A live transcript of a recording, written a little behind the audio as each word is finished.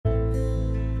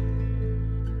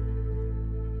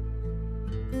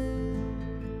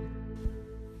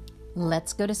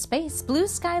Let's go to space. Blue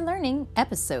Sky Learning,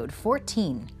 Episode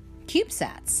 14,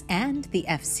 CubeSats and the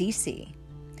FCC.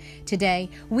 Today,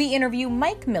 we interview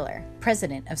Mike Miller,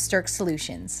 President of Stirk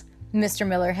Solutions. Mr.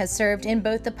 Miller has served in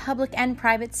both the public and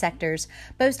private sectors,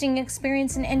 boasting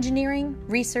experience in engineering,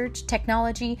 research,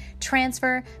 technology,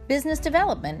 transfer, business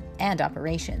development, and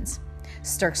operations.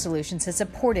 Stirk Solutions has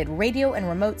supported radio and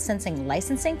remote sensing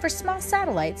licensing for small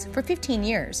satellites for 15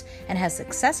 years and has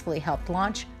successfully helped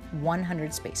launch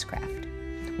 100 spacecraft.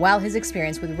 While his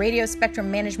experience with radio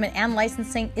spectrum management and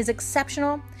licensing is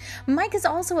exceptional, Mike is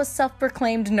also a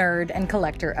self-proclaimed nerd and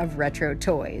collector of retro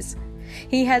toys.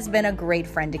 He has been a great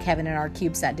friend to Kevin and our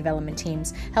CubeSat development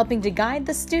teams, helping to guide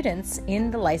the students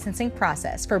in the licensing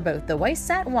process for both the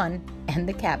WISeSat-1 and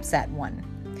the CabSat-1.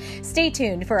 Stay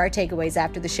tuned for our takeaways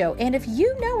after the show, and if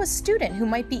you know a student who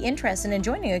might be interested in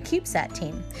joining a CubeSat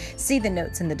team, see the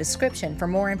notes in the description for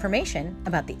more information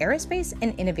about the Aerospace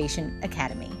and Innovation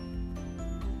Academy.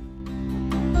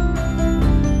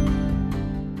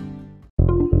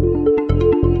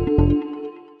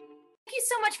 Thank you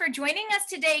so much for joining us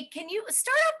today. Can you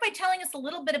start off by telling us a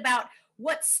little bit about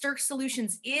what Stirk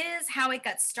Solutions is, how it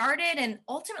got started, and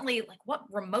ultimately what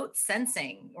remote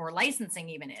sensing or licensing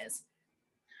even is?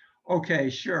 Okay,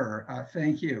 sure.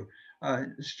 Thank you.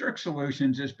 Stirk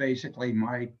Solutions is basically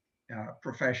my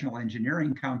professional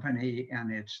engineering company,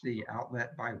 and it's the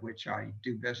outlet by which I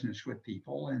do business with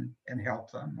people and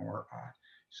help them, or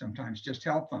sometimes just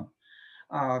help them.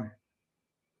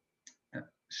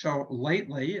 So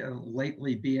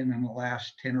lately being in the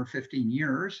last 10 or 15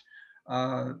 years,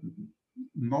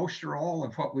 most or all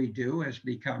of what we do has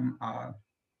become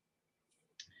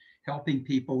helping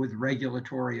people with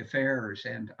regulatory affairs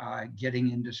and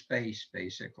getting into space,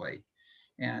 basically.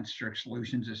 And Stirk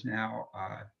Solutions is now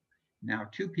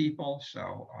two people,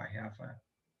 so I have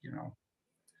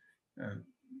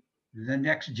the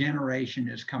next generation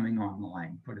is coming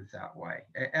online, put it that way.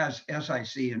 As I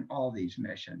see in all these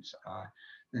missions,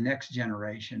 the next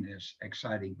generation is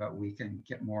exciting, but we can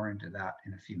get more into that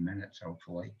in a few minutes,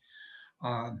 hopefully.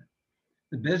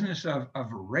 The business of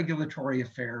regulatory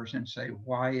affairs, and say,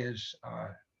 why is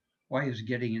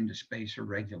getting into space a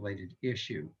regulated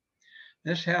issue?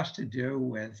 This has to do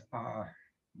with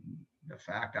the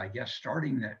fact, I guess,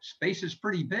 starting that space is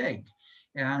pretty big,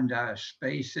 and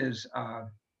space is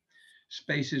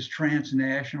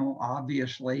transnational,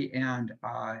 obviously, and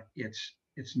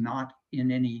it's not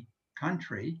in any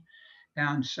country,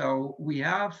 and so we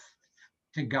have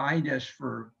to guide us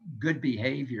for good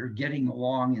behavior, getting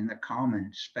along in the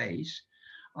common space,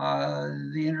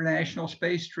 the International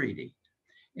Space Treaty.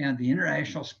 And the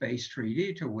International Space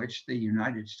Treaty, to which the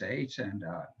United States and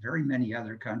very many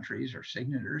other countries are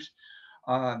signatories,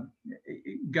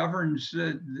 governs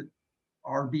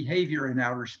our behavior in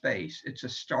outer space. It's a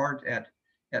start at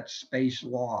space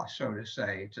law, so to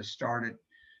say. It's a start at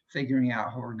figuring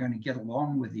out how we're going to get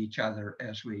along with each other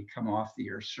as we come off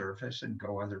the Earth's surface and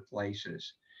go other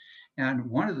places. And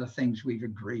one of the things we've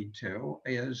agreed to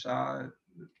is the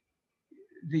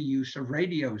use of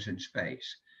radios in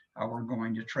space. We're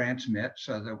going to transmit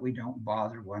so that we don't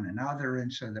bother one another,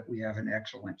 and so that we have an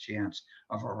excellent chance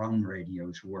of our own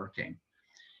radios working.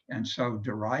 And so,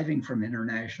 deriving from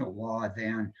international law,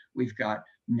 then we've got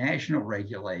national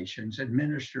regulations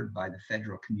administered by the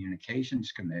Federal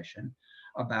Communications Commission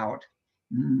about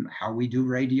how we do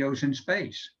radios in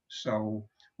space. So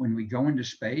when we go into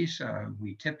space,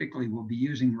 we typically will be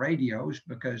using radios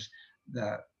because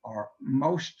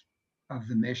most of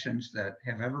the missions that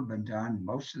have ever been done,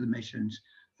 most of the missions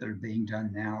that are being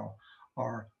done now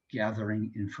are gathering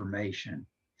information.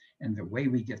 And the way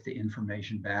we get the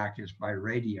information back is by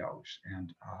radios.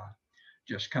 And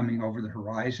just coming over the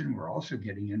horizon, we're also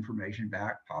getting information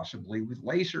back, possibly with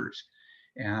lasers.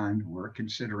 And we're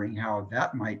considering how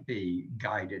that might be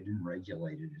guided and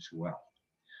regulated as well.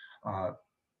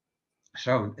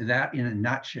 So that, in a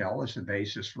nutshell, is the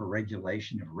basis for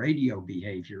regulation of radio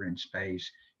behavior in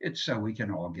space. It's so we can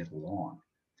all get along.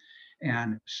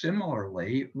 And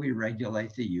similarly, we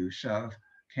regulate the use of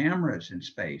cameras in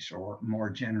space, or more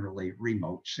generally,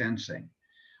 remote sensing.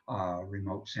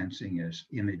 Remote sensing is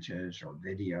images or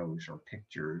videos or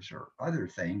pictures or other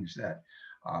things that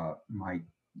might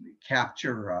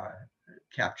capture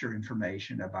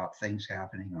information about things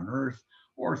happening on Earth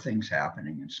or things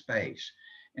happening in space.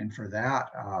 And for that,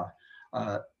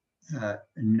 the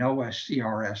NOAA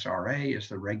CRSRA is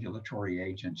the regulatory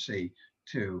agency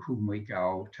to whom we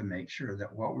go to make sure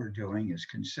that what we're doing is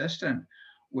consistent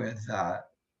with the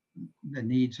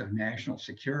needs of national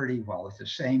security, while at the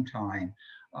same time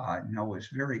NOAA is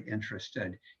very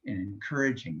interested in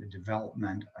encouraging the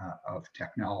development of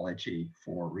technology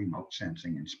for remote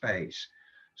sensing in space.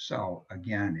 So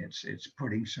again, it's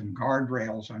putting some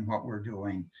guardrails on what we're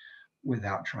doing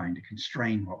without trying to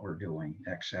constrain what we're doing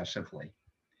excessively.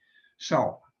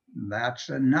 So that's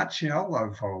a nutshell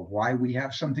of why we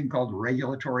have something called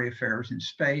regulatory affairs in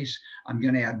space. I'm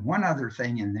going to add one other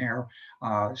thing in there.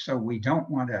 So we don't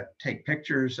want to take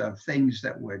pictures of things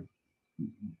that would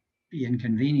be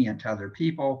inconvenient to other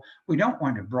people. We don't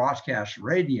want to broadcast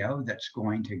radio that's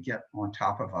going to get on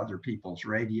top of other people's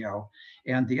radio.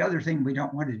 And the other thing we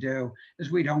don't want to do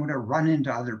is we don't want to run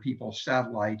into other people's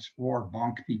satellites or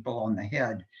bonk people on the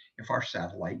head if our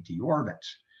satellite deorbits.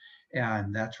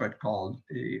 And that's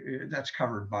that's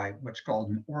covered by what's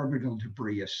called an orbital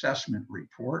debris assessment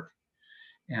report.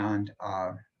 And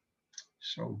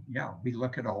so, yeah, we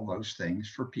look at all those things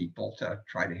for people to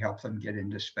try to help them get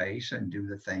into space and do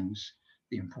the things,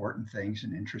 the important things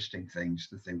and interesting things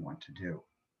that they want to do.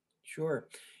 Sure.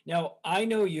 Now, I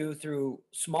know you through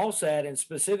SmallSat, and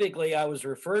specifically, I was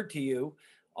referred to you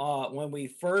when we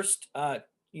first,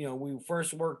 we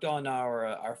first worked on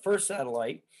our first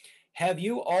satellite. Have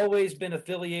you always been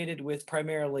affiliated with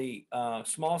primarily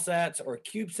SmallSats or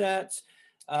CubeSats?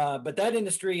 But that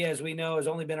industry, as we know, has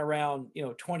only been around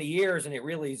 20 years, and it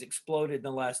really has exploded in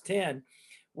the last 10.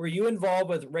 Were you involved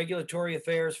with regulatory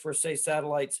affairs for, say,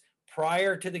 satellites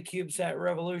prior to the CubeSat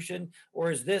revolution, or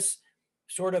is this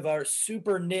sort of a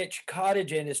super niche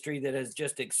cottage industry that has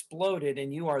just exploded,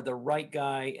 and you are the right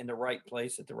guy in the right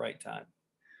place at the right time?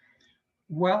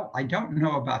 Well, I don't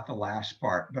know about the last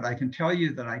part, but I can tell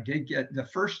you that I did get the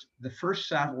first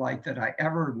satellite that I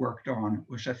ever worked on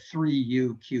was a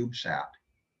 3U CubeSat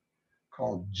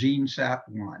called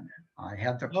GeneSat-1. I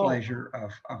had the pleasure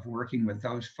of working with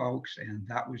those folks, and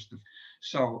that was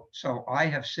so I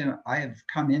have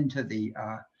come into the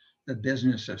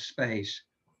business of space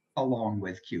along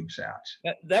with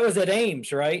CubeSats. That was at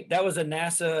Ames, right? That was a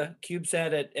NASA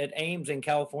CubeSat at Ames in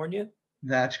California?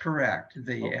 That's correct.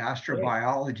 The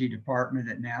astrobiology department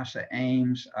at NASA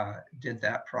Ames did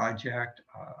that project.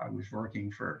 I was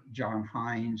working for John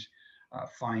Hines, a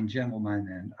fine gentleman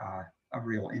and a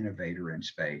real innovator in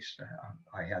space.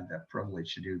 I had the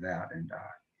privilege to do that, and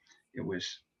it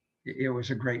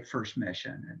was a great first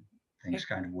mission, and things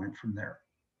kind of went from there.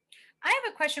 I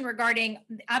have a question regarding,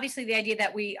 obviously, the idea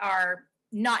that we are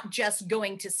not just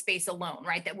going to space alone,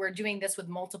 right? That we're doing this with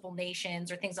multiple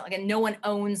nations or things like that, and no one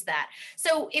owns that.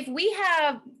 So if we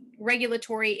have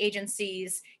regulatory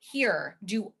agencies here,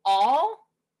 do all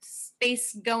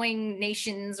space-going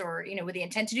nations, or with the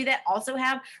intent to do that, also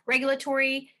have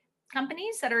regulatory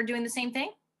companies that are doing the same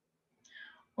thing?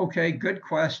 Okay, good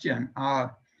question.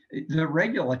 The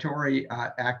regulatory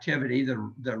activity,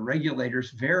 the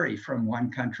regulators vary from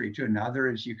one country to another,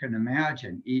 as you can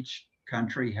imagine. Each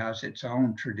country has its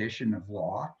own tradition of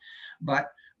law,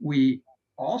 but we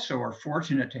also are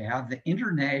fortunate to have the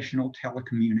International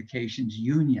Telecommunications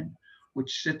Union,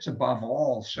 which sits above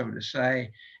all, so to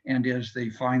say, and is the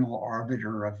final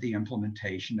arbiter of the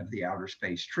implementation of the Outer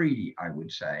Space Treaty, I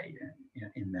would say,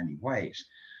 in many ways.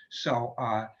 So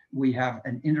we have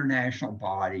an international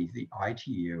body, the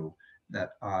ITU,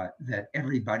 that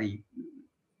everybody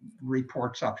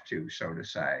reports up to, so to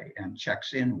say, and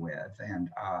checks in with,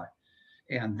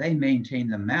 and they maintain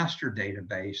the master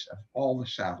database of all the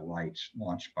satellites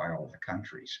launched by all the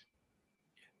countries.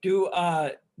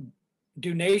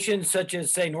 Do nations such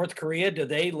as, say, North Korea, do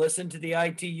they listen to the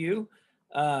ITU?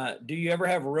 Do you ever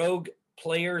have rogue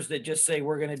players that just say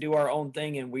we're going to do our own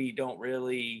thing and we don't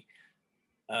really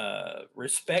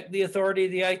respect the authority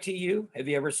of the ITU? Have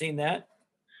you ever seen that?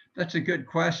 That's a good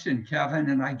question, Kevin.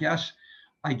 And I guess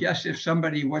if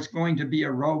somebody was going to be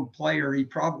a rogue player, he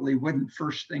probably wouldn't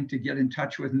first think to get in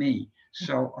touch with me.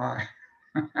 So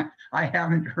I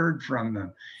haven't heard from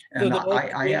them, and So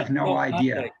I have no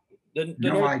idea. The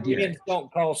North Koreans don't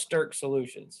call Stirk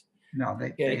Solutions. No,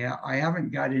 I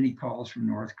haven't got any calls from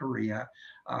North Korea.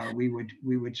 We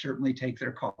would certainly take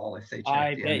their call if they checked in.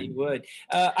 I bet you would.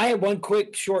 I have one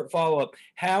quick short follow-up.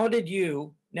 How did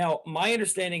you, now my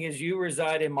understanding is you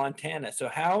reside in Montana. So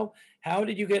how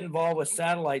did you get involved with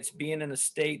satellites, being in a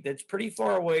state that's pretty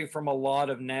far away from a lot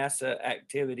of NASA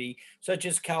activity, such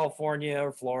as California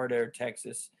or Florida or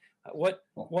Texas? What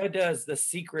does the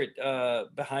secret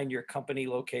behind your company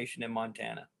location in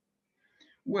Montana?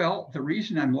 Well, the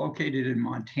reason I'm located in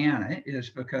Montana is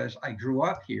because I grew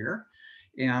up here,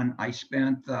 and I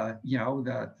spent the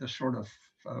sort of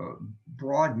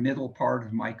broad middle part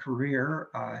of my career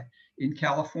in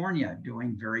California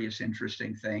doing various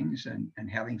interesting things and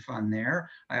having fun there.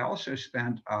 I also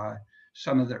spent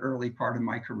some of the early part of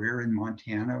my career in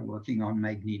Montana working on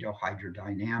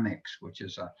magnetohydrodynamics, which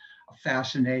is a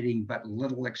fascinating but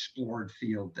little explored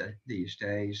field these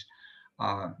days.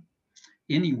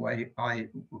 Anyway,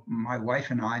 my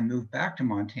wife and I moved back to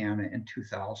Montana in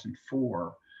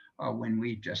 2004 when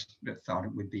we just thought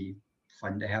it would be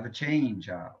fun to have a change.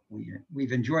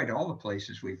 We've enjoyed all the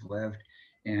places we've lived,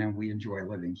 and we enjoy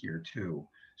living here too.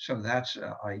 So that's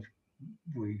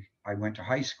I went to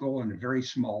high school in a very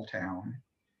small town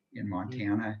in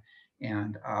Montana,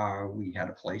 and we had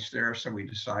a place there. So we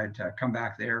decided to come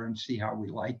back there and see how we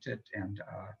liked it, and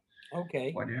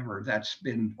Okay. whatever. That's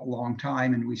been a long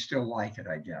time, and we still like it,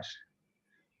 I guess.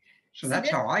 So that's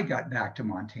how I got back to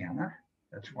Montana.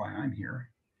 That's why I'm here.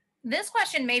 This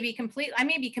question may be I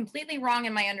may be completely wrong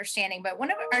in my understanding, but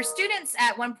one of our students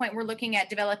at one point were looking at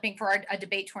developing for a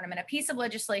debate tournament a piece of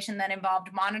legislation that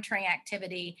involved monitoring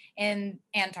activity in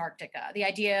Antarctica. The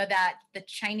idea that the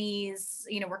Chinese,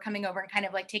 were coming over and kind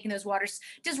of like taking those waters.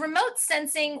 Does remote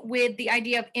sensing with the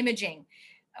idea of imaging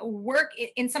work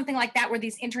in something like that, where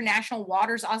these international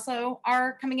waters also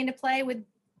are coming into play with?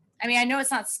 I mean, I know it's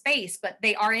not space, but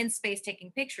they are in space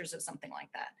taking pictures of something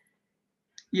like that.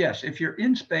 Yes, if you're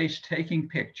in space taking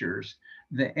pictures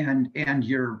and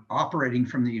you're operating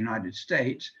from the United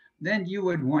States, then you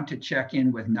would want to check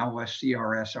in with NOAA,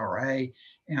 CRSRA,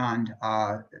 and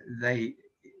they,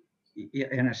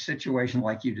 in a situation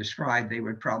like you described, they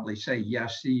would probably say,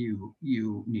 yes, you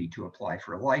need to apply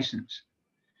for a license.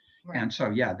 Right. And so,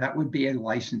 yeah, that would be a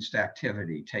licensed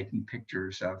activity, taking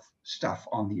pictures of stuff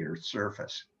on the Earth's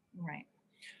surface. Right.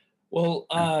 Well,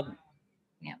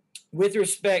 with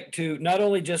respect to not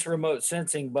only just remote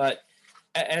sensing, but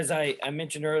as I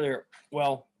mentioned earlier,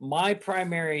 well, my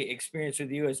primary experience with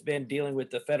you has been dealing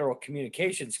with the Federal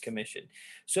Communications Commission.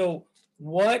 So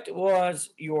what was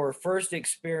your first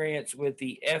experience with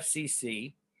the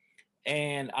FCC?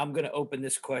 And I'm going to open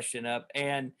this question up.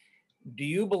 And do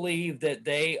you believe that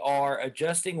they are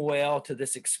adjusting well to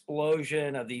this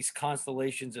explosion of these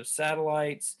constellations of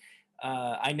satellites?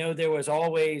 I know there was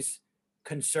always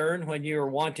concern when you're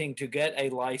wanting to get a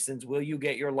license. Will you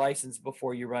get your license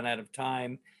before you run out of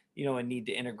time, and need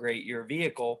to integrate your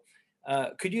vehicle?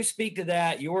 Could you speak to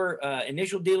that, your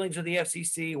initial dealings with the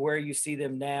FCC, where you see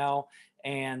them now,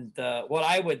 and what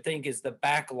I would think is the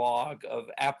backlog of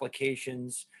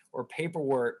applications or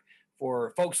paperwork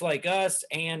for folks like us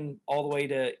and all the way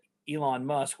to Elon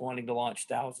Musk wanting to launch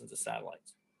thousands of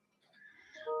satellites?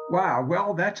 Wow,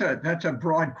 well, that's a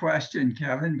broad question,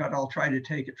 Kevin, but I'll try to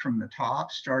take it from the top,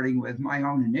 starting with my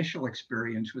own initial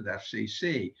experience with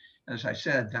FCC. As I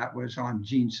said, that was on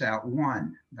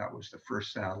GeneSat-1. That was the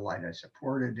first satellite I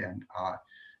supported, and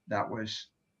that was,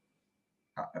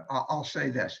 I'll say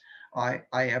this, I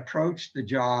approached the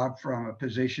job from a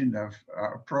position of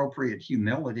appropriate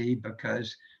humility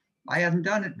because I hadn't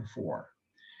done it before.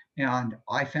 And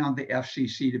I found the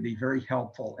FCC to be very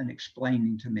helpful in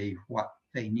explaining to me what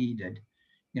they needed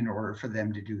in order for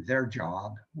them to do their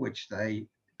job, which they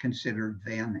considered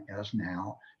then as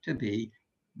now to be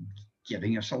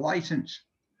giving us a license.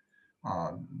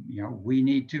 We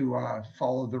need to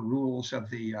follow the rules of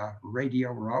the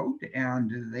radio road,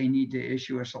 and they need to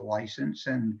issue us a license.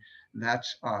 And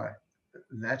that's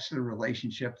the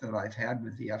relationship that I've had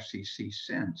with the FCC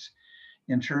since.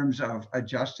 In terms of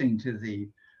adjusting to the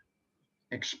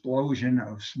explosion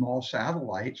of small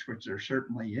satellites, which there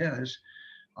certainly is,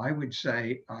 I would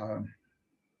say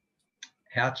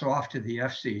hats off to the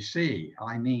FCC.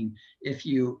 I mean, if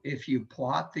you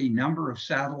plot the number of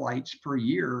satellites per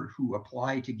year who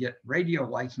apply to get radio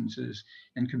licenses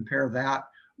and compare that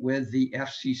with the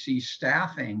FCC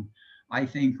staffing, I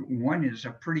think one is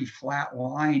a pretty flat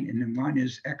line and then one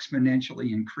is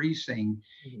exponentially increasing.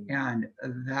 Mm-hmm. And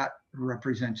that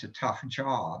represents a tough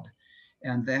job.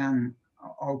 And then,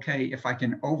 okay, if I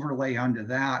can overlay onto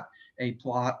that a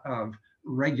plot of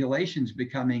regulations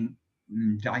becoming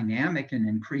dynamic and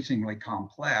increasingly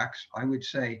complex, I would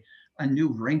say a new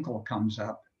wrinkle comes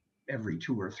up every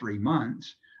 2 or 3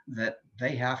 months that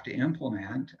they have to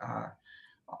implement.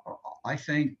 I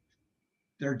think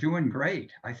they're doing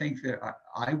great. I think that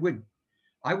I would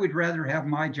rather have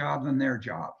my job than their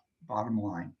job, bottom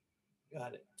line.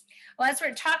 Got it. Well, as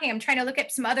we're talking, I'm trying to look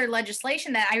at some other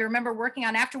legislation that I remember working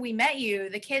on after we met you.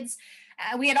 The kids,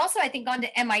 we had also, I think, gone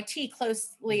to MIT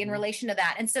closely in relation to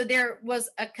that. And so there was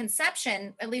a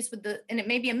conception, at least and it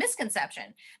may be a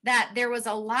misconception, that there was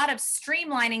a lot of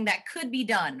streamlining that could be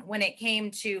done when it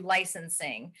came to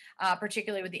licensing,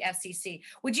 particularly with the FCC.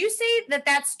 Would you say that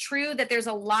that's true, that there's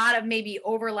a lot of maybe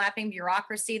overlapping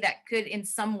bureaucracy that could in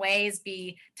some ways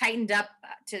be tightened up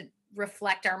to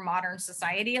reflect our modern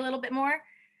society a little bit more?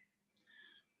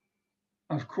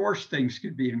 Of course, things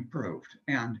could be improved.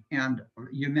 And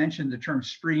you mentioned the term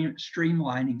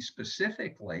streamlining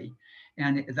specifically,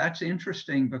 and that's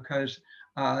interesting because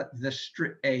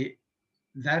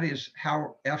that is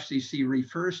how FCC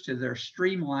refers to their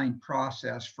streamlined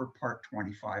process for Part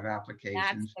 25 That's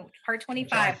applications, part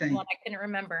which I 25. think One I couldn't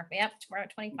remember. Yep, part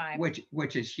 25.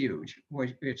 which is huge.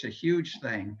 It's a huge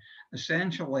thing.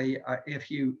 Essentially, if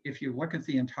you look at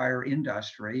the entire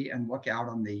industry and look out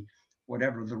on the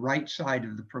right side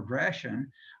of the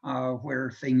progression, where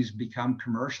things become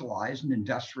commercialized and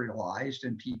industrialized,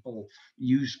 and people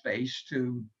use space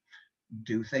to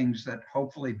do things that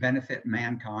hopefully benefit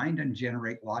mankind and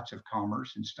generate lots of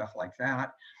commerce and stuff like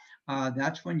that.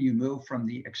 That's when you move from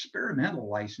the experimental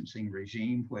licensing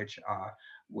regime, which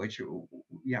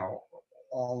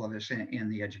all of us in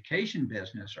the education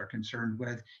business are concerned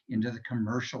with, into the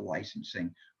commercial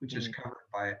licensing, which is covered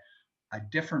by a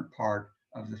different part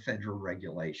of the federal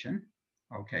regulation.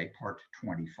 Okay, Part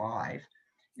 25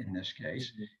 in this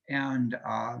case, and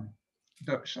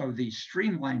so the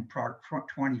streamlined Part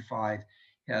 25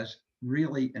 has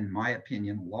really, in my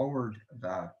opinion, lowered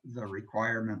the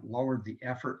requirement, lowered the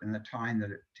effort and the time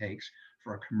that it takes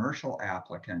for a commercial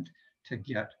applicant to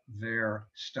get their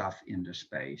stuff into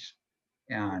space.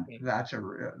 And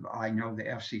I know the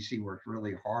FCC worked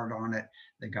really hard on it.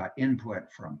 They got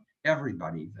input from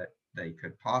everybody that they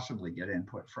could possibly get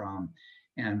input from,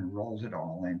 and rolled it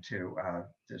all into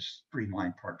this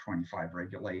streamlined Part 25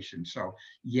 regulation. So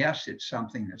yes, it's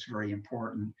something that's very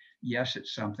important. Yes,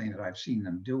 it's something that I've seen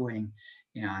them doing,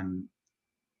 and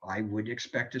I would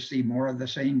expect to see more of the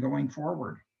same going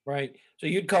forward. Right. So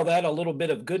you'd call that a little bit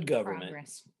of good government,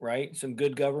 Progress. right? Some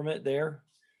good government there.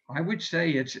 I would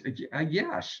say it's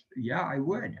yes, yeah, I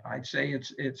would. I'd say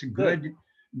it's good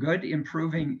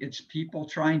improving. It's people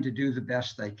trying to do the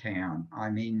best they can. I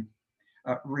mean,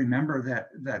 remember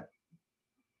that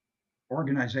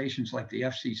organizations like the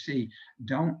FCC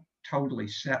don't totally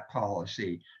set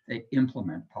policy; they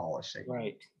implement policy.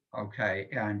 Right. Okay,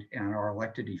 and our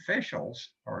elected officials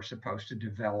are supposed to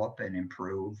develop and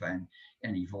improve and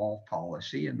evolve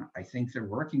policy, and I think they're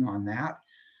working on that.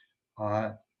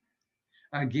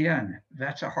 Again,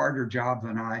 that's a harder job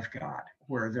than I've got,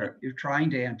 where you're trying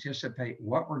to anticipate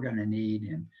what we're going to need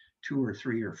in 2 or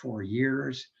 3 or 4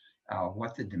 years,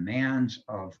 what the demands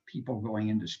of people going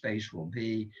into space will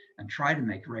be, and try to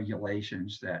make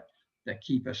regulations that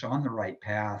keep us on the right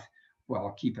path,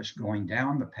 while keep us going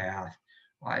down the path.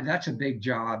 That's a big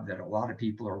job that a lot of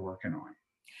people are working on.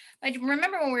 I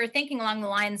remember when we were thinking along the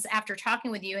lines after talking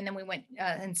with you, and then we went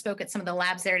and spoke at some of the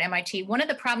labs there at MIT. One of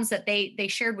the problems that they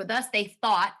shared with us, they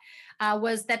thought,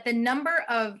 was that the number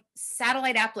of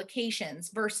satellite applications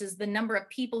versus the number of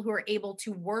people who are able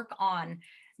to work on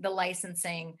the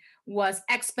licensing was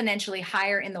exponentially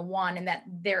higher in the one, and that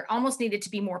there almost needed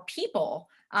to be more people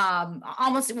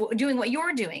almost doing what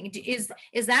you're doing.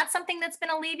 Is that something that's been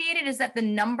alleviated? Is that the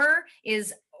number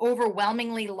is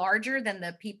overwhelmingly larger than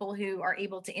the people who are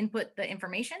able to input the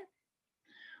information?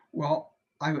 Well,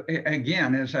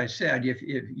 again, as I said, if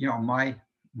my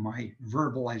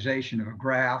verbalization of a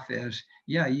graph is,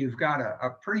 yeah, you've got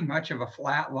a pretty much of a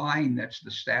flat line that's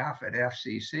the staff at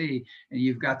FCC, and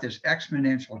you've got this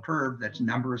exponential curve that's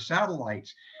number of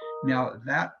satellites. Now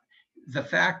the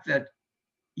fact that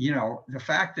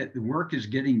the work is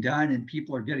getting done and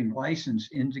people are getting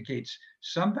licensed indicates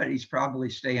somebody's probably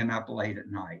staying up late at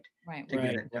night to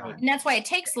get it done. And that's why it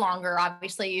takes longer,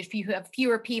 obviously, if you have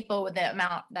fewer people with the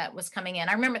amount that was coming in.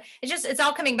 I remember it's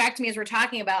all coming back to me as we're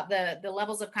talking about the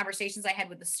levels of conversations I had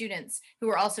with the students who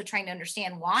are also trying to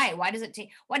understand why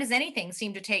does anything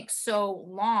seem to take so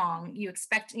long? You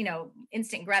expect,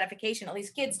 instant gratification, at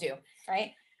least kids do,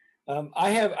 right? I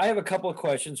have a couple of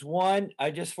questions. One,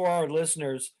 just for our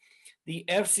listeners, the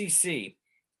FCC,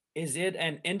 is it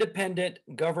an independent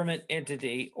government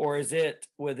entity, or is it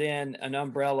within an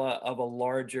umbrella of a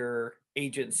larger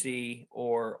agency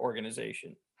or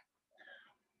organization?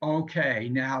 Okay,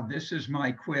 now this is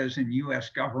my quiz in U.S.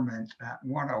 government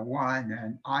 101,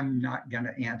 and I'm not going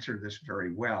to answer this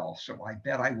very well, so I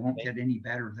bet I won't get any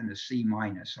better than a C-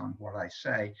 on what I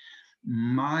say.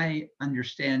 My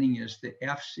understanding is the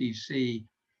FCC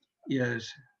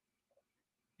is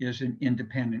an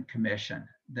independent commission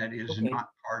that is not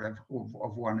part of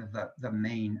one of the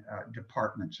main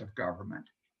departments of government.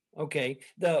 Okay.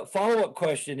 The follow-up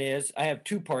question is, I have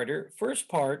two-parter. First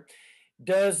part,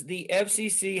 does the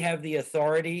FCC have the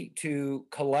authority to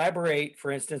collaborate, for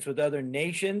instance, with other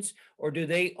nations, or do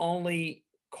they only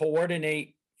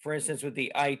coordinate, for instance, with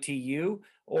the ITU,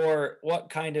 or what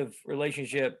kind of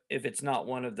relationship if it's not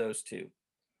one of those two?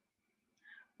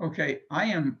 Okay, I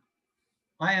am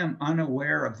I am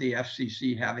unaware of the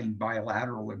FCC having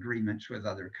bilateral agreements with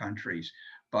other countries,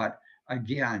 but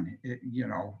again,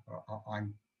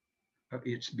 I'm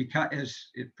it's because as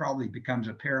it probably becomes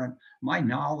apparent, my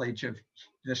knowledge of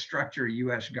the structure of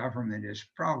U.S. government is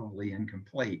probably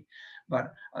incomplete.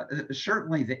 But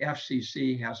certainly the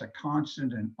FCC has a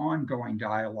constant and ongoing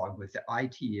dialogue with the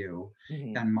ITU.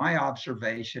 Mhm. And my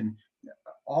observation,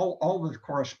 all of the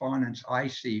correspondence I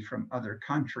see from other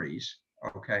countries,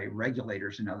 okay,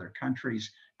 regulators in other countries,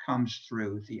 comes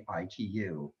through the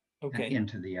ITU and Okay.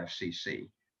 into the FCC.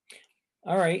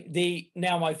 All right.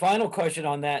 Now my final question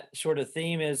on that sort of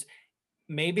theme is,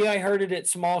 maybe I heard it at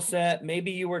small set. Maybe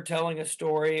you were telling a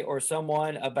story or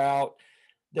someone about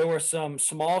there were some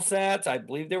small sats. I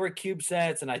believe there were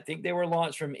CubeSats, and I think they were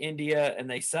launched from India, and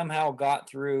they somehow got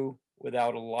through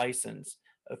without a license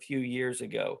a few years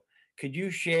ago. Could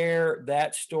you share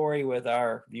that story with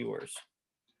our viewers?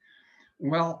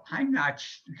 Well, I'm not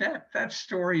that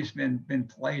story's been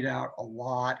played out a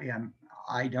lot, and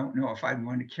I don't know if I'm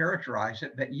going to characterize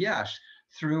it, but yes,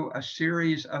 through a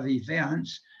series of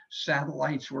events,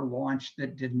 satellites were launched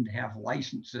that didn't have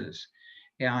licenses,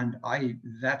 and I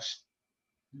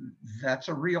that's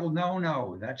a real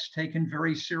no-no. That's taken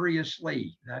very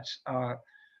seriously. That's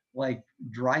like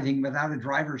driving without a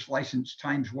driver's license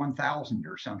times 1,000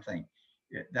 or something.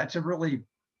 That's a really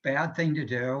bad thing to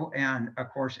do. And of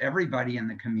course, everybody in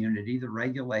the community, the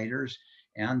regulators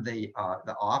and the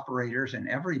operators and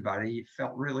everybody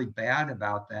felt really bad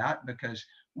about that, because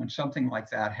when something like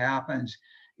that happens,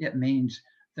 it means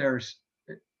there's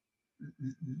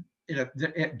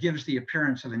it gives the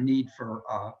appearance of a need for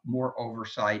more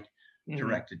oversight Mhm.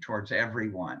 directed towards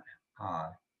everyone.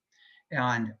 Uh,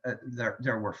 and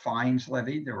there were fines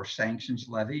levied, there were sanctions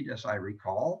levied, as I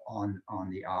recall, on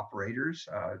the operators,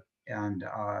 and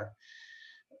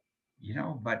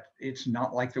but it's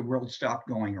not like the world stopped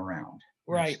going around.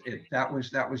 Right. That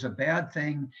was a bad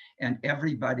thing, and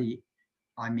everybody,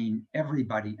 I mean,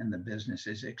 everybody in the business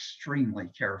is extremely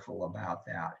careful about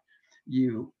that.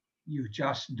 You you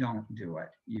just don't do it.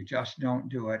 You just don't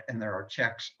do it, and there are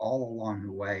checks all along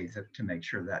the way to make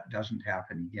sure that doesn't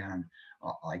happen again.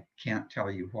 I can't tell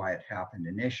you why it happened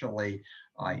initially.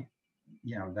 I,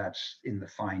 that's in the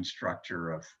fine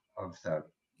structure of the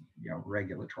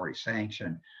regulatory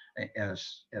sanction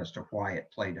as to why it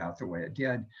played out the way it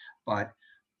did, but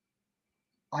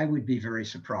I would be very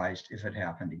surprised if it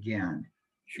happened again.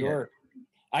 It, Sure.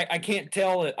 I can't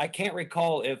tell it. I can't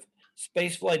recall if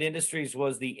Spaceflight Industries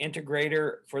was the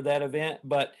integrator for that event,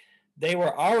 but they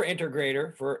were our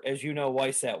integrator for, as you know,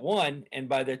 YSAT 1. And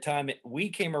by the time we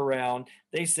came around,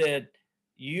 they said,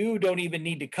 you don't even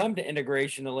need to come to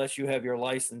integration unless you have your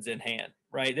license in hand,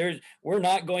 right? We're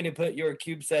not going to put your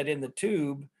CubeSat in the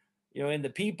tube, in the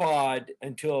P pod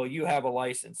until you have a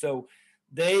license. So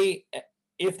they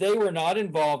if they were not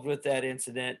involved with that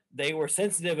incident, they were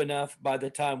sensitive enough by the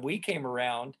time we came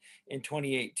around in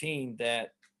 2018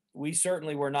 that we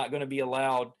certainly were not going to be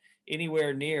allowed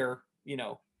anywhere near,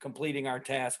 completing our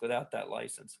task without that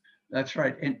license. that's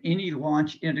right. And any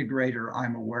launch integrator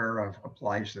I'm aware of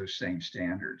applies those same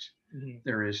standards. Mhm.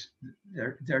 There is,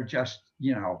 they're just,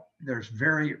 there's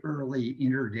very early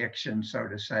interdiction, so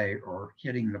to say, or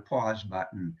hitting the pause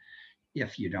button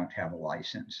if you don't have a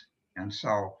license. And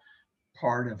so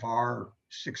part of our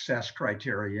success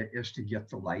criteria is to get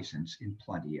the license in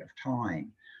plenty of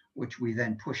time, which we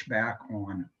then push back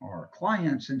on our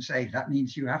clients and say that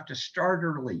means you have to start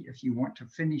early. If you want to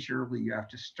finish early, you have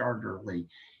to start early.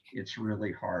 It's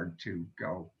really hard to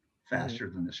go Mhm. faster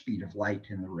than the speed of light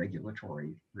in the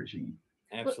regulatory regime.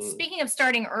 Well, Absolutely. speaking of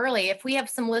starting early, if we have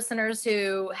some listeners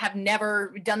who have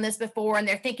never done this before and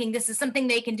they're thinking this is something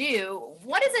they can do,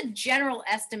 what is a general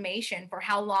estimation for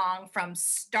how long from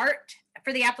start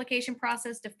for the application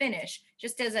process to finish,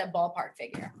 just as a ballpark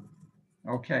figure?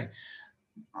 Okay,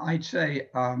 I'd say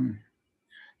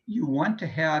you want to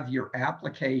have your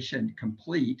application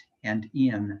complete and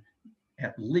in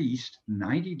at least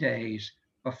 90 days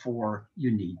before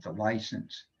you need the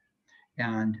license.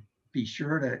 And be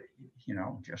sure to,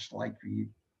 just like you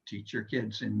teach your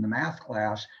kids in the math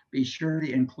class, be sure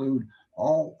to include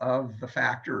all of the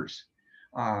factors.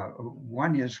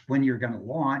 One is when you're going to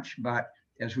launch, but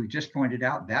as we just pointed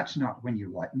out, that's not when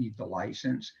you need the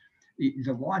license.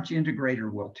 The launch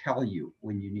integrator will tell you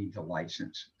when you need the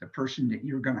license. The person that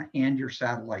you're going to hand your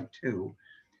satellite to,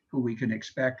 who we can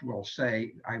expect will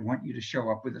say, I want you to show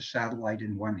up with a satellite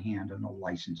in one hand and a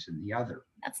license in the other.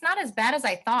 That's not as bad as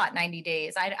I thought, 90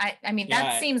 days. I mean,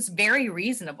 that Yeah, seems very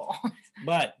reasonable.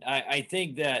 but I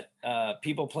think that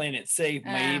people playing it safe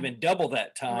may even double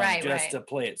that time Right, just right. to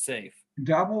play it safe.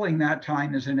 Doubling that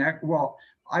time is well,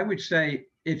 I would say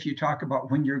if you talk about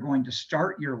when you're going to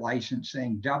start your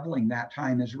licensing, doubling that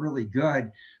time is really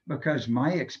good, because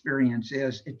my experience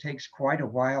is it takes quite a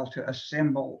while to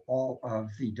assemble all of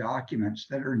the documents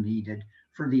that are needed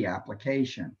for the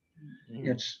application.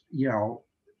 It's,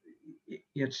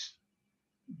 it's,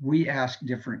 we ask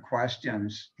different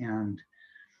questions, and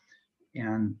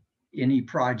any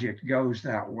project goes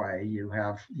that way. You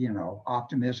have,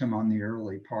 optimism on the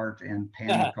early part and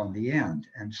panic on the end.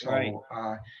 And so,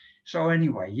 Right. So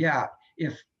anyway, yeah,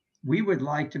 if we would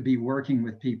like to be working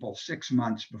with people 6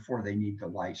 months before they need the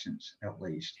license at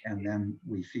least, and then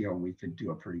we feel we could do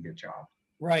a pretty good job.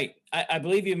 Right. I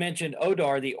believe you mentioned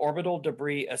ODAR, the Orbital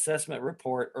Debris Assessment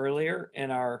Report, earlier in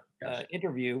our Yes.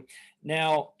 interview.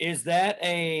 Now, is that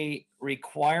a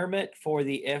requirement for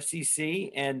the FCC?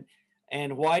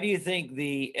 And why do you think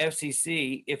the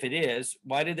FCC, if it is,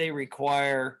 why do they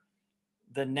require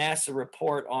the NASA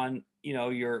report on,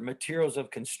 your materials of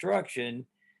construction?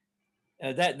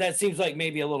 That seems like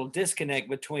maybe a little disconnect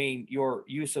between your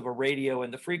use of a radio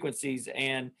and the frequencies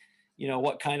and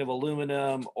what kind of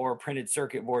aluminum or printed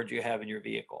circuit board you have in your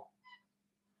vehicle.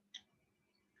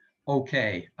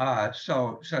 Okay,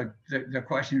 so the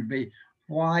question would be,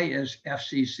 why is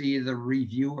FCC the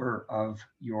reviewer of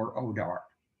your ODAR?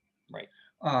 Right.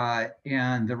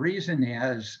 And the reason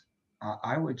is,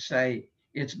 I would say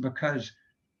it's because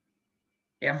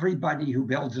everybody who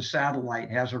builds a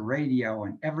satellite has a radio,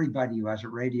 and everybody who has a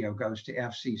radio goes to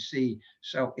FCC.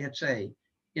 So it's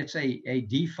a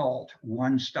default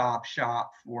one-stop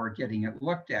shop for getting it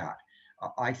looked at.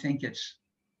 I think it's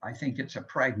a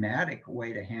pragmatic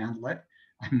way to handle it.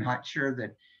 I'm not sure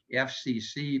that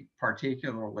FCC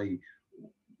particularly,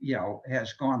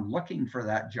 has gone looking for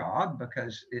that job,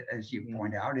 because as you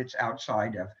point out, it's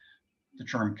outside of the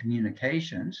term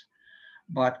communications.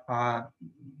 But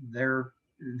they're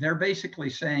basically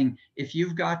saying, if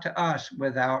you've got to us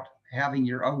without having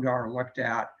your ODAR looked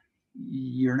at,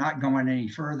 you're not going any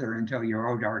further until your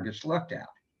ODAR gets looked at.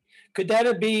 Could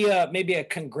that be maybe a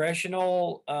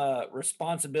congressional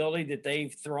responsibility that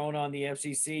they've thrown on the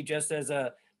FCC, just as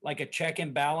a check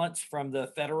and balance from the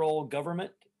federal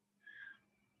government?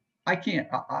 I can't,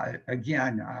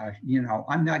 again,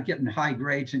 I'm not getting high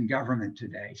grades in government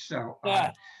today. So,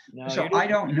 No, so I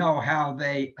don't know how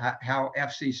how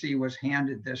FCC was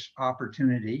handed this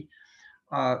opportunity,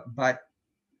 but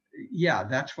yeah,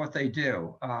 that's what they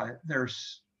do.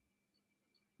 That's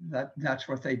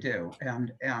what they do,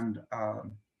 and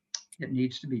it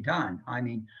needs to be done. I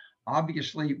mean,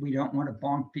 obviously, we don't want to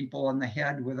bonk people on the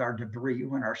head with our debris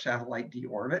when our satellite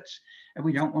deorbits, and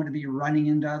we don't want to be running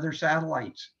into other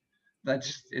satellites.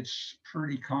 It's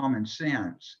pretty common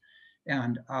sense.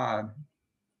 And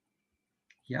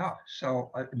yeah,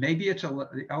 so maybe it's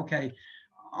okay.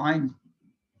 I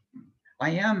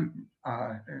am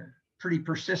pretty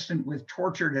persistent with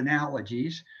tortured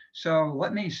analogies. So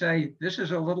let me say, this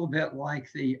is a little bit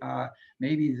like the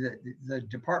maybe the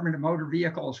Department of Motor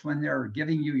Vehicles, when they're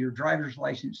giving you your driver's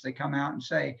license, they come out and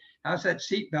say, how's that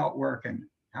seatbelt working?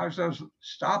 How's those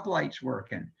stoplights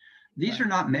working? These are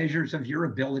not measures of your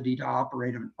ability to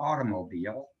operate an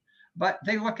automobile, but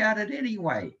they look at it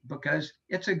anyway because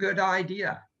it's a good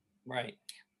idea. Right.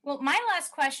 Well, my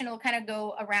last question will kind of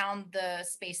go around the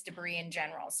space debris in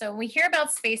general. So when we hear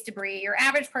about space debris, your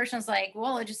average person is like,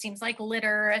 well, it just seems like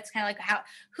litter. It's kind of like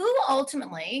who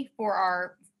ultimately, for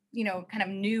our, kind of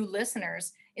new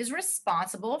listeners, is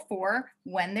responsible for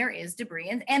when there is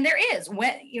debris, and there is,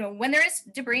 when there is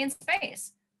debris in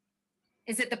space?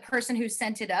 Is it the person who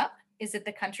sent it up? Is it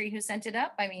the country who sent it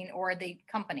up? I mean, or the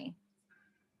company?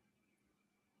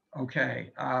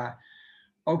 Okay.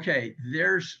 Okay.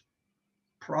 There's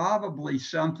probably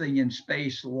something in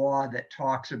space law that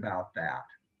talks about that.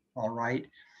 All right.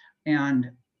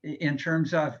 And in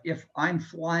terms of, if I'm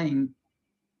flying,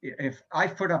 if I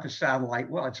put up a satellite,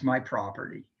 well, it's my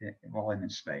property while I'm in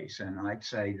space. And I'd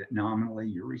say that nominally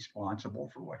you're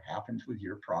responsible for what happens with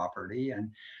your property.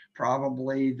 And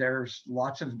probably there's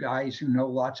lots of guys who know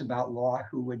lots about law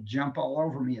who would jump all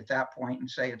over me at that point and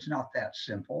say it's not that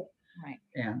simple. Right.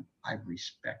 And I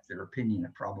respect their opinion.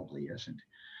 It probably isn't.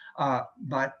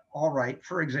 But all right,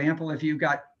 for example, if you've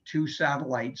got two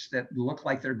satellites that look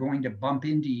like they're going to bump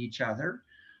into each other,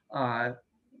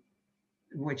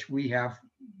 which we have,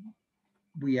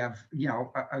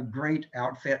 a great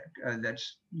outfit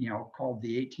that's, called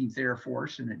the 18th Air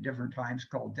Force, and at different times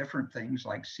called different things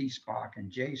like C-SPOC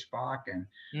and J-SPOC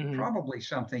and probably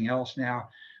something else now,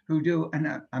 who do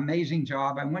an amazing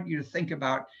job. I want you to think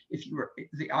about,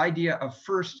 the idea of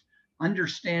first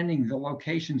understanding the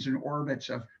locations and orbits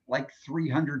of like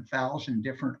 300,000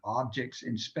 different objects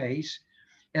in space,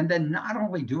 and then not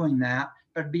only doing that,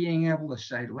 but being able to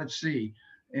say, let's see,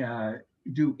 uh,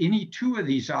 do any two of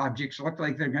these objects look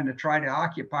like they're going to try to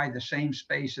occupy the same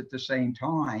space at the same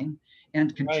time, and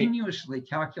Right. continuously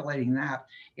calculating that.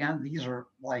 And these are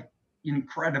like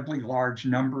incredibly large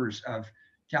numbers of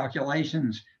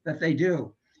calculations that they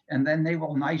do. And then they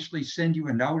will nicely send you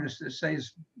a notice that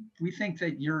says, we think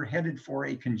that you're headed for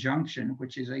a conjunction,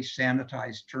 which is a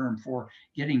sanitized term for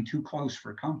getting too close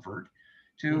for comfort,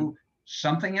 Hmm. to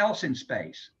something else in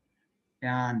space.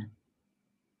 And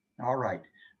all right,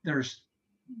 there's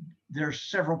there's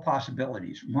several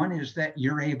possibilities. One is that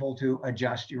you're able to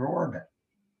adjust your orbit,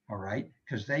 all right,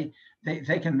 because they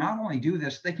can not only do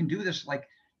this, they can do this like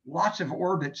lots of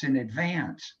orbits in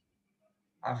advance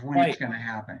of when it's Right. going to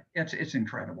happen. It's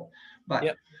incredible. But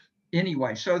Yep.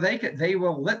 anyway, so they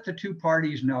will let the two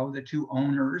parties know, the two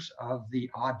owners of the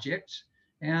objects,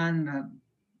 and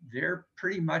they're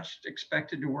pretty much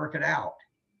expected to work it out.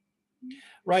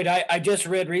 Right. I just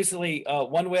read recently,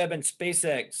 OneWeb and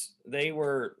SpaceX, they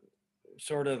were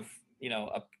sort of,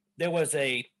 there was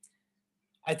I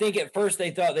think at first they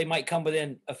thought they might come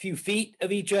within a few feet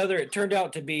of each other. It turned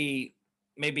out to be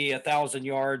maybe 1,000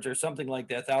 yards or something like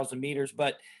that, 1,000 meters.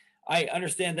 But I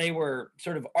understand they were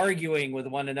sort of arguing with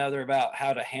one another about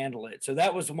how to handle it. So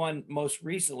that was one most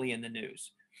recently in the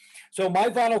news. So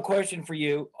my final question for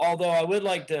you, although I would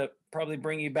like to probably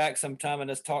bring you back sometime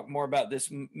and us talk more about this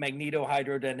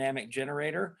magnetohydrodynamic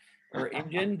generator or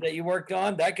engine that you worked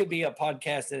on, that could be a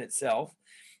podcast in itself.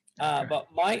 Okay. But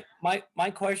my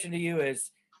question to you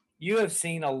is, you have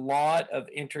seen a lot of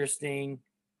interesting.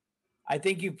 I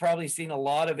think you've probably seen a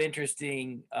lot of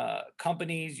interesting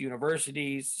companies,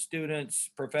 universities, students,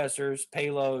 professors,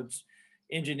 payloads,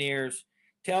 engineers.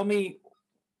 Tell me,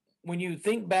 when you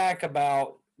think back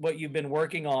about what you've been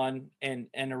working on and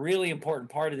a really important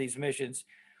part of these missions,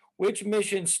 which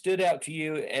mission stood out to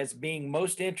you as being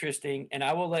most interesting? And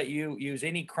I will let you use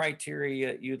any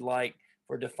criteria you'd like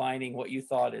for defining what you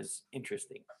thought is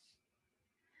interesting.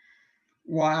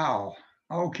 Wow.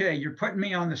 Okay, you're putting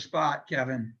me on the spot,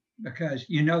 Kevin, because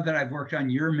you know that I've worked on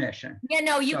your mission. Yeah,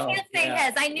 no, you So can't say Yeah,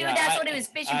 his. I knew yeah. that's what it was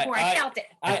fishing for. I felt it.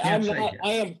 I I'm can't say not. I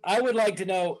his. am. I would like to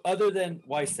know, other than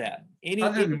YSAT, Other any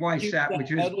than YSAT,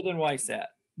 other than YSAT.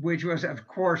 which was of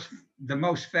course the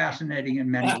most fascinating in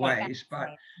many ways,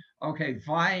 but okay,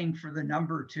 vying for the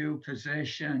number two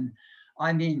position.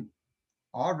 I mean,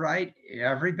 all right,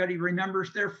 everybody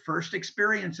remembers their first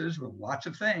experiences with lots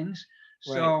of things.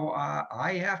 Right. So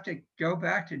I have to go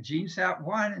back to GeneSat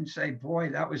 1 and say, boy,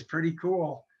 that was pretty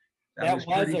cool. That That was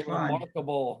was pretty a fun.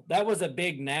 remarkable. That was a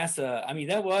big NASA. I mean,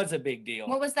 that was a big deal.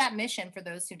 What was that mission for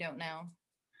those who don't know?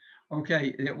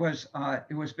 Okay, it was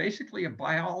basically a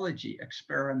biology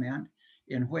experiment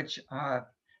in which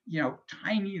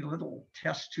tiny little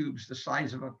test tubes the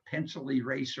size of a pencil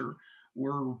eraser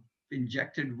were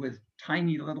injected with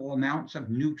tiny little amounts of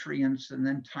nutrients and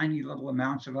then tiny little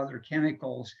amounts of other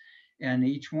chemicals, and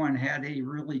each one had a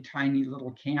really tiny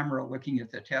little camera looking at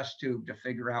the test tube to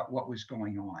figure out what was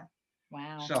going on.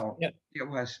 Wow. So Yep. it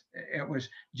was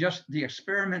just, the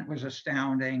experiment was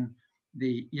astounding.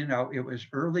 It was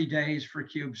early days for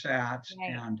CubeSats,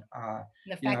 Right. and The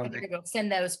you fact know that the you're able to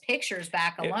send those pictures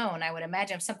back It, alone, I would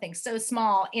imagine something so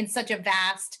small in such a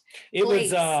vast it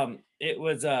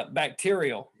was place.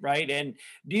 bacterial, right? And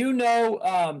do you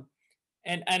know,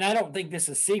 and I don't think this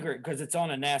is secret because it's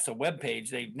on a NASA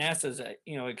webpage. NASA's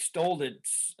extolled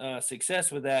its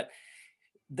success with that.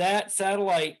 That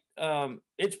satellite,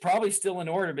 it's probably still in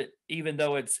orbit, even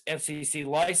though its FCC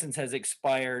license has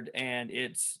expired and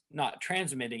it's not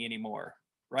transmitting anymore,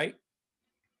 right?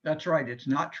 That's right. It's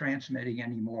not transmitting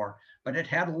anymore, but it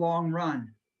had a long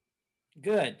run.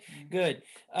 Good, good.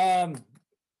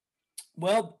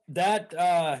 Well, that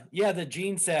yeah, the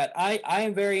GeneSat. I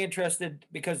am very interested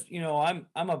because I'm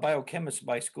a biochemist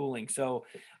by schooling, so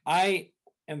I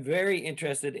am very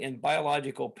interested in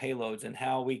biological payloads and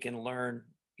how we can learn,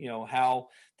 how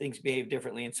things behave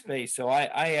differently in space. So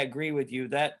I agree with you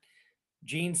that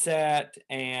GeneSat,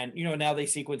 and now they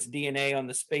sequence DNA on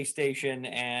the space station,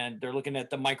 and they're looking at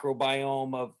the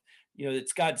microbiome of,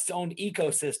 it's got its own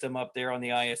ecosystem up there on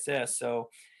the ISS. So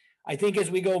I think as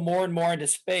we go more and more into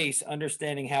space,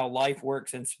 understanding how life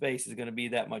works in space is going to be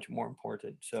that much more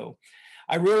important. So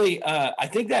I really, I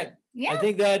think that,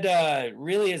 Yeah.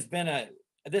 really has been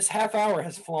this half hour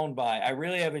has flown by. I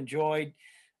really have enjoyed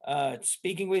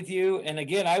speaking with you. And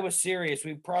again, I was serious.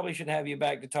 We probably should have you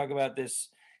back to talk about this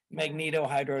Have them come and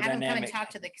magnetohydrodynamic. talk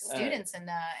to the students in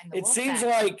the It seems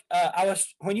Wolfpack. like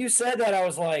when you said that, I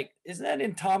was like, isn't that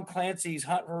in Tom Clancy's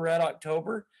Hunt for Red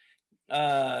October?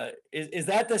 Is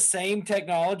that the same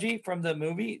technology from the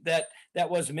movie that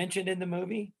was mentioned in the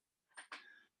movie?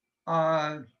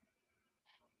 In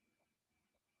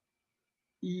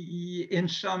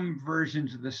some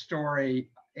versions of the story,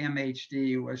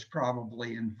 MHD was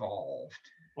probably involved.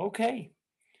 Okay.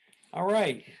 All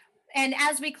right. And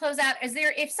as we close out,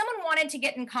 if someone wanted to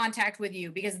get in contact with you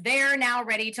because they're now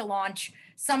ready to launch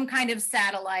some kind of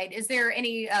satellite, are there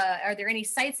any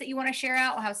sites that you want to share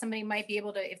out? How somebody might be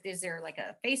able to, is there like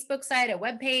a Facebook site, a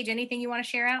web page, anything you want to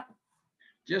share out?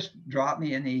 Just drop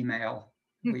me an email.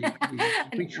 We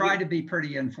try to be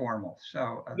pretty informal,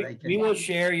 so we will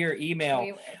share your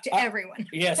email to everyone.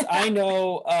 Yes, I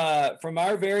know. From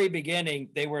our very beginning,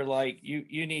 they were like,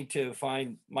 you need to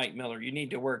find Mike Miller. You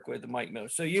need to work with Mike Miller.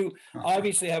 So you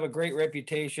obviously have a great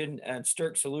reputation and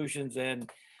Stirk Solutions. And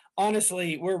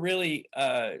honestly, we're really,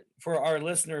 for our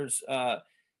listeners,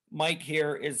 Mike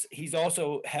here he's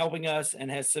also helping us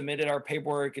and has submitted our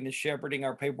paperwork and is shepherding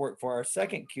our paperwork for our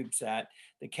second CubeSat,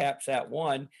 the CapSat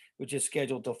 1, which is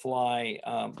scheduled to fly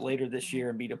later this year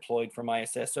and be deployed from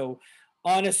ISS. So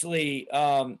honestly,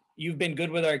 you've been good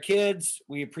with our kids.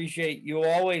 We appreciate you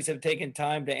always have taken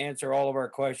time to answer all of our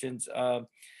questions.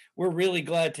 We're really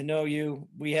glad to know you.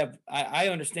 I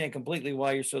understand completely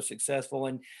why you're so successful.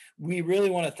 And we really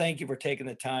want to thank you for taking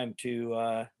the time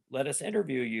to let us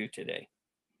interview you today.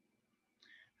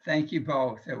 Thank you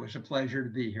both. It was a pleasure to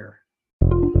be here.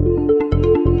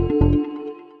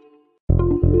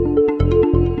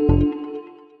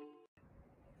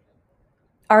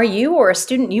 Are you or a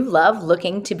student you love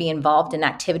looking to be involved in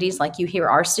activities like you hear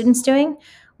our students doing?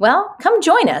 Well, come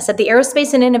join us at the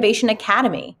Aerospace and Innovation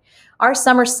Academy. Our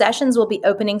summer sessions will be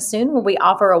opening soon, where we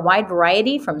offer a wide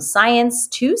variety from science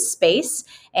to space,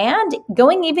 and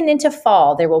going even into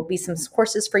fall, there will be some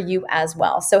courses for you as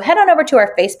well. So head on over to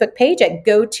our Facebook page at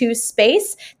Go To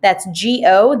Space. That's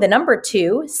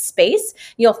GO2 Space.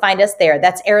 You'll find us there.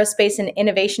 That's Aerospace and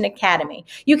Innovation Academy.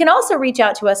 You can also reach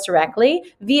out to us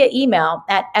directly via email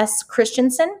at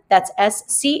schristianson, that's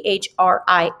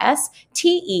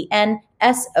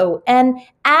SCHRISTENSON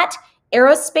at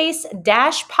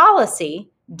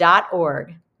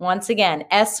aerospace-policy.org. Once again,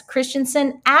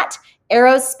 schristianson at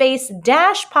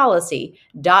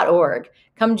aerospace-policy.org.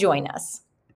 Come join us.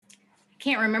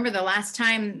 Can't remember the last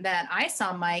time that I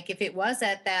saw Mike, if it was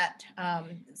at that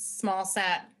small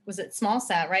sat. Was it small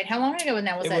sat, right? How long ago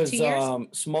now was that? 2 years?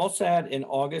 Small sat in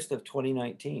August of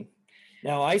 2019.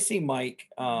 Now I see Mike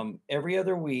every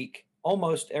other week,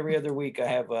 almost every other week. I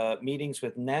have meetings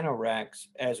with NanoRacks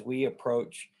as we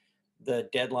approach the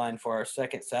deadline for our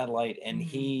second satellite, and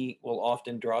he will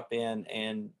often drop in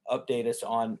and update us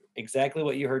on exactly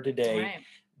what you heard today, right.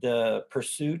 The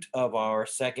pursuit of our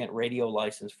second radio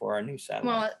license for our new satellite.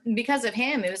 Well, because of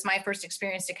him, it was my first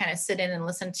experience to kind of sit in and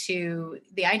listen to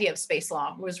the idea of space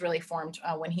law was really formed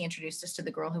when he introduced us to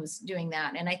the girl who was doing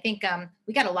that. And I think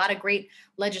we got a lot of great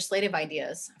legislative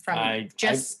ideas from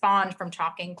spawned from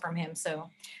talking from him. So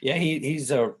yeah, he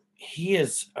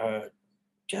is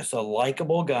just a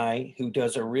likable guy who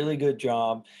does a really good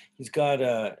job. He's got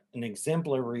an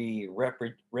exemplary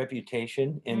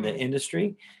reputation in the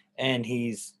industry, and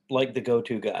he's like the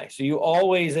go-to guy. So you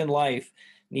always in life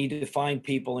need to find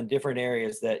people in different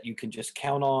areas that you can just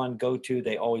count on, go to.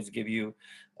 They always give you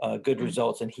good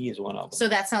results, and he is one of them. So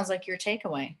that sounds like your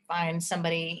takeaway. Find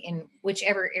somebody in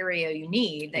whichever area you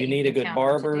need. That you need a good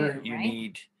barber. You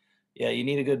need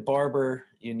a good barber.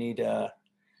 You need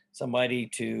somebody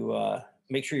to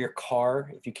make sure your car,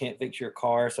 if you can't fix your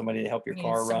car, somebody to help your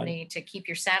car run. Somebody to keep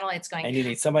your satellites going. And you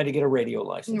need somebody to get a radio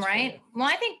license. Right. Well,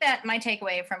 I think that my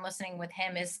takeaway from listening with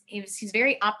him is he's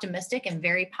very optimistic and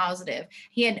very positive.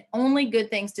 He had only good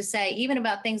things to say, even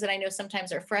about things that I know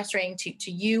sometimes are frustrating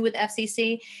to you with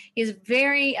FCC. He's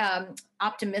very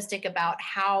optimistic about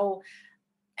how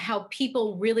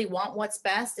people really want what's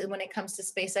best when it comes to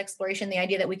space exploration, the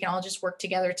idea that we can all just work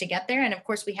together to get there. And of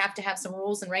course, we have to have some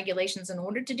rules and regulations in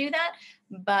order to do that.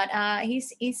 But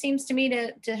he seems to me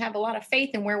to have a lot of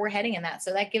faith in where we're heading in that.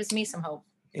 So that gives me some hope.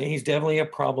 And he's definitely a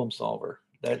problem solver.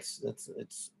 It's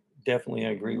definitely, I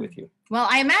agree with you. Well,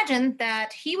 I imagine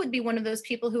that he would be one of those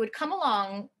people who would come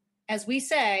along, as we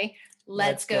say,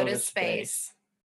 let's go to space.